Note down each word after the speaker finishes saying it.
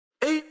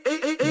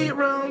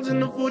rounds in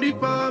the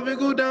 45, it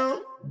go down.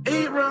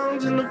 8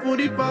 rounds in the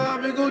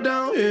 45, it go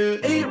down.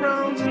 Yeah, 8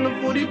 rounds in the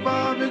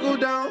 45, it go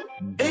down.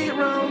 8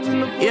 rounds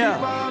in the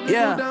 45, it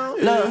go down.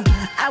 Look,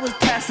 I was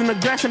passive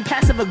aggression,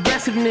 passive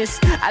aggressiveness.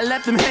 I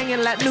left him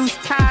hanging like loose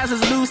ties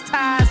is loose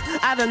ties.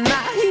 Either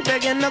not, he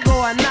begging to go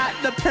or not.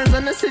 Depends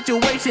on the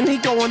situation. He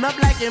going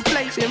up like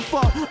inflation.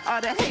 Fuck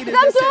all the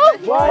haters.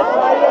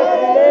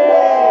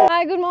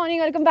 Hi, good morning.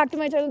 Welcome back to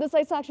my channel. This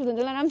is Sakshi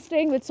Zanjal and I'm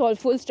staying with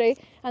Soulful Stay.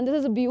 And this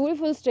is a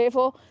beautiful stay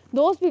for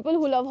those people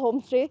who love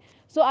homestay.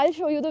 So I'll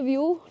show you the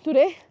view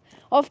today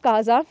of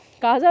Kaza.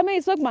 Kaza में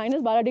इस वक्त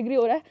 -12 degree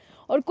हो रहा है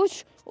और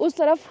कुछ उस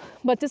तरफ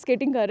बच्चे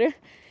स्केटिंग कर रहे हैं.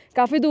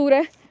 काफ़ी दूर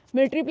है,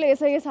 मिलिट्री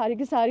प्लेस है ये सारी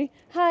की सारी.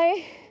 हाय,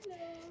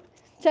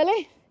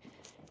 चले?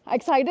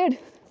 Excited?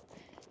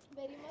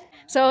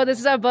 So this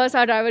is our bus.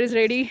 Our driver is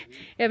ready.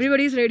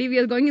 Everybody is ready. We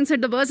are going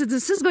inside the bus.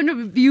 This is going to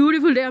be a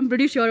beautiful day. I'm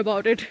pretty sure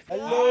about it.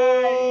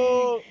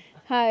 Hello.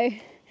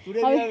 Hi.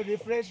 Today we are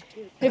refreshed.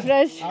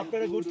 Refreshed.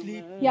 After a good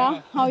sleep.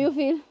 Yeah. How you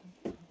feel?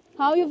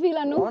 How you feel,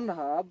 Anu?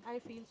 I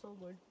feel so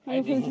good.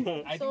 I feel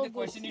I think the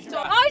question you should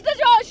ask. Hi, Sir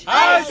Josh.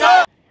 Hi,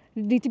 sir.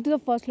 Reaching to the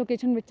first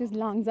location, which is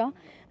Langza,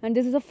 and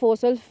this is a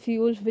fossil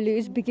fuel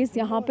village because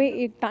यहाँ पे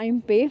एक time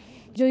पे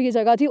जो ये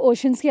जगह थी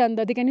oceans के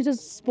अंदर थी. Can you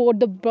just spot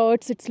the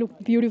birds? It's look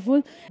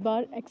beautiful.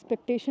 But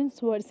expectations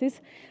versus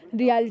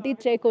reality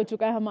check हो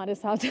चुका है हमारे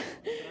साथ.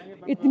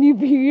 इतनी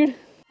भीड़.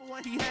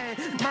 What he had,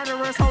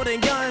 murderers holding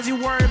guns. You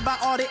worried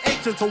about all the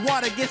extra to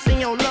water gets in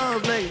your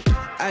lungs, nigga.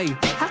 Hey,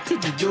 how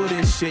could you do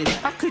this shit?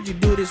 How could you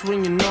do this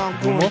when you know I'm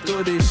going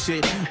through this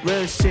shit?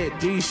 Real shit,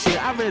 G shit.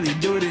 I really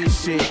do this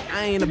shit.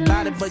 I ain't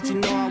about it, but you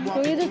know I walk.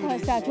 तो ये जो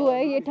statue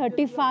है ये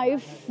 35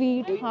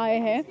 feet high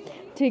है,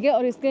 ठीक है.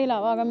 और इसके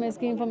अलावा अगर मैं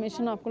इसकी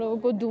इंफॉर्मेशन आप लोगों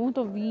को दूँ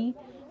तो we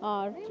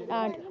are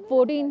eight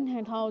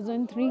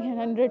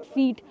 14,300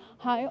 feet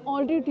high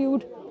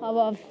altitude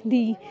above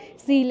the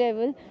C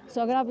level.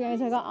 सो अगर आप यहाँ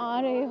जगह आ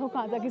रहे हो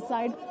काजा की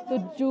साइड तो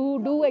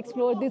do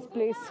explore this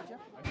place.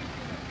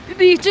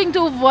 Reaching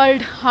to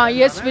world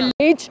highest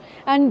village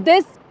and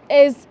this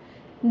is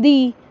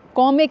the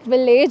comic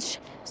village.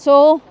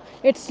 So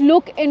it's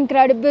look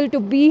incredible to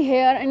be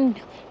here and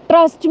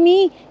trust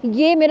me,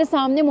 ये मेरे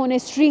सामने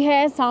मोनेस्ट्री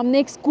है, सामने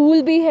एक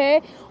स्कूल भी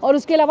है और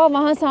उसके अलावा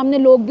वहाँ सामने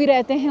लोग भी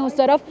रहते हैं उस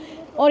तरफ.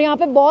 और यहाँ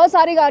पे बहुत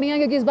सारी गाड़ियाँ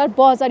क्योंकि इस बार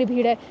बहुत सारी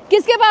भीड़ है.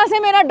 किसके पास है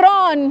मेरा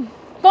ड्रोन?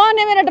 कौन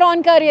है मेरा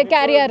ड्रोन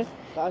कैरियर?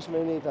 काश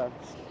मैं नहीं था.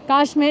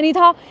 काश मैं नहीं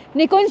था.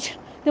 निकुंज,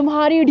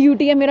 तुम्हारी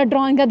ड्यूटी है मेरा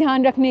ड्रोन का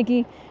ध्यान रखने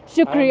की.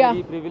 शुक्रिया. I'm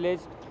very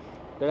privileged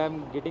that I'm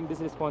getting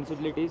these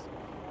responsibilities.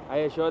 I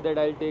assure that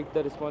I'll take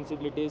the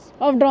responsibilities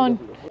of drone.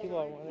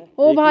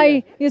 ओ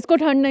भाई, इसको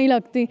ठंड नहीं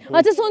लगती.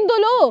 अच्छा सुन तो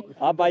लो.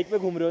 आप बाइक पे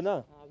घूम रहे हो ना?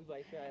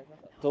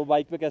 तो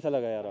बाइक पे कैसा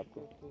लगा यार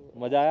आपको?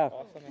 मजा आया?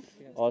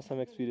 Awesome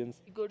experience.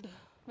 Good.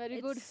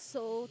 Very good. It's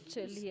so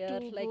chill here.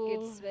 Like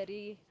it's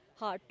very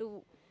hard to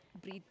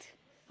breathe.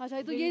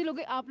 अच्छा तो ये लोग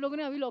आप लोगों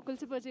ने अभी लोकल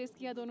से परचेज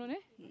किया दोनों ने?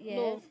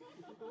 Yes.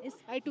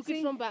 I took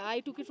it from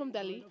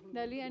Delhi.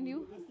 Delhi and you?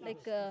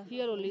 Like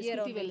Here only,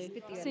 Spiti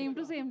Valley. Same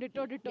to same,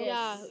 ditto.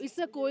 Yeah, it's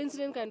a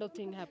coincident kind of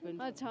thing happened.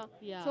 अच्छा.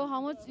 Yeah. So how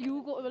much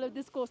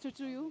this costed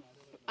to you?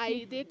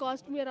 They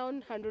cost me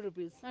around 100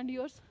 rupees. And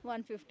yours?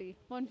 150.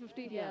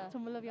 150. Yeah. So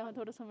मतलब यहाँ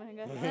थोड़ा सा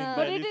महंगा है.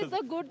 But it is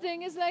the good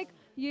thing is like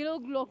ये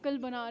लोग local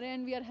बना रहे हैं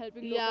and we are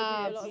helping local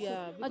people also.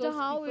 Yeah. अच्छा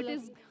how it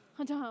is?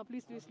 अच्छा हाँ,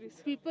 please.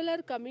 People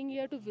are coming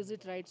here to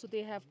visit, right? So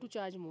they have to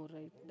charge more,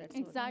 right? That's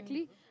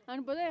Exactly.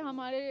 And पता है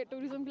हमारे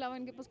tourism के अलावा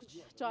इनके पास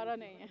कुछ चारा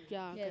नहीं है.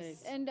 Yeah. Yes.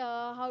 Correct. And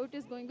how it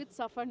is going with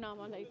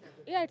Safarnama like?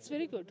 Yeah, it's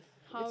very good.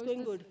 It's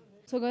going good.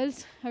 So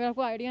girls, अगर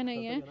आपको आइडिया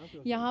नहीं है,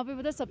 यहाँ पे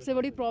पता सबसे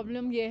बड़ी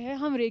प्रॉब्लम ये है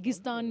हम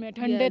रेगिस्तान में,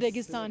 ठंडे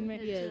रेगिस्तान में.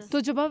 तो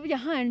जब आप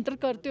यहाँ एंटर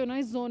करते हो ना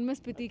इस जोन में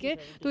स्पीति के,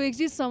 तो एक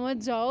चीज़ समझ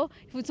जाओ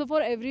इट्स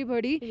फॉर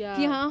एवरीबडी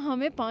कि हाँ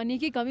हमें पानी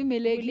की कमी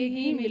मिलेगी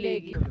ही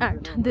मिलेगी.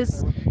 At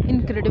this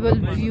incredible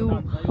view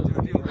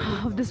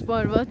of this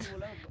पर्वत,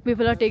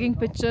 people are taking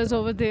pictures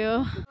over there.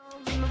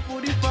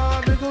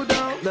 45, it go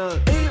down.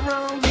 8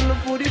 rounds in the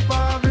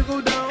 45, it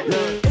go down.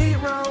 8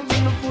 rounds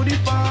in the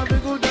 45,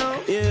 it go down.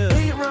 Yeah.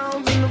 8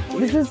 rounds in the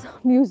 45. This is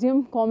museum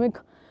comic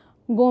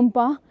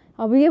Gompa.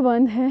 अभी ये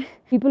बंद है.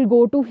 People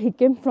go to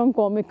Hikim from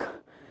comic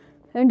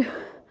and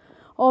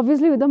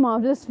obviously with a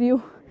marvelous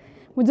view.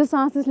 मुझे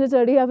सांस इसलिए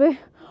चढ़ रही है, यहाँ पे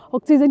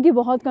ऑक्सीजन की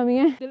बहुत कमी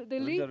है.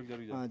 दिल्ली?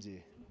 हाँ जी,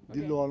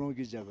 दिल वालों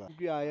की जगह.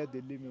 क्योंकि आया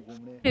दिल्ली में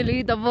घूमने.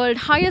 Delhi the world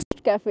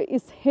highest cafe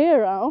is here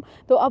now.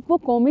 तो अब वो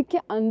कॉमिक के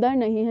अंदर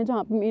नहीं है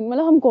जहाँ पे मेन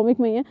मतलब हम कॉमिक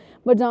में ही हैं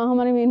बट जहाँ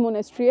हमारी मेन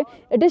मोनेस्ट्री है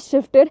it is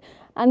shifted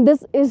and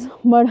this is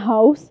mud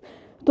house.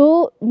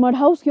 तो मड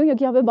हाउस क्यों?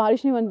 क्योंकि यहाँ पे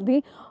बारिश नहीं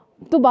बनती,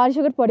 तो बारिश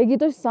अगर पड़ेगी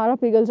तो सारा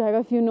पिघल जाएगा.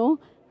 If you know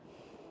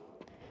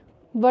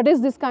what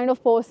is this kind of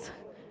post.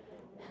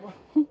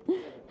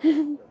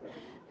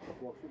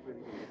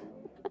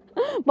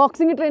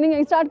 Boxing की ट्रेनिंग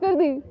यही स्टार्ट कर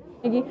दी.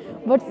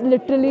 बट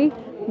लिटरली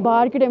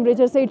बाहर के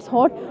टेम्परेचर से it's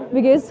hot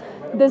because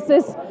this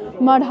is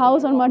mud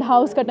house और मड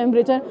हाउस का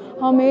टेम्परेचर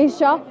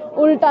हमेशा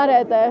उल्टा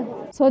रहता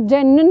है. सो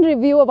genuine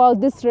review about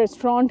this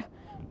restaurant,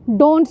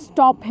 don't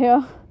stop hair,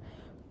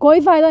 कोई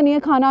फ़ायदा नहीं है,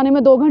 खाना आने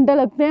में 2 घंटे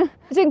लगते हैं।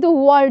 Reaching to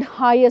world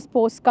highest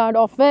post card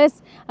office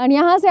and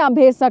यहाँ से आप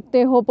भेज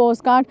सकते हो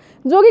पोस्ट कार्ड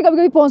जो कि कभी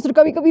कभी पहुँचते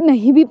कभी कभी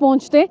नहीं भी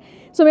पहुँचते।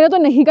 सो मेरा तो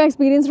नहीं का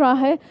एक्सपीरियंस रहा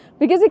है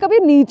बिकॉज ये कभी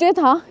नीचे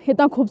था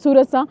इतना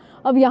खूबसूरत सा,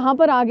 अब यहाँ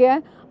पर आ गया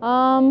है।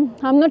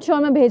 आई एम नॉट श्योर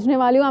मैं भेजने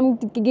वाली हूँ, I am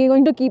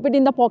going to keep it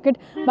in the pocket,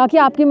 बाकी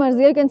आपकी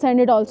मर्जी है, you can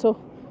send it also.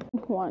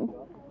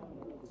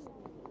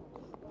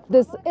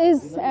 This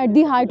is at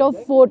the height of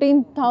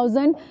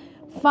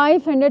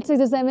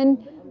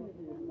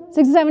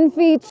 14,567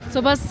 feet।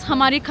 सो बस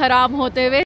हमारी ख़राब होते हुए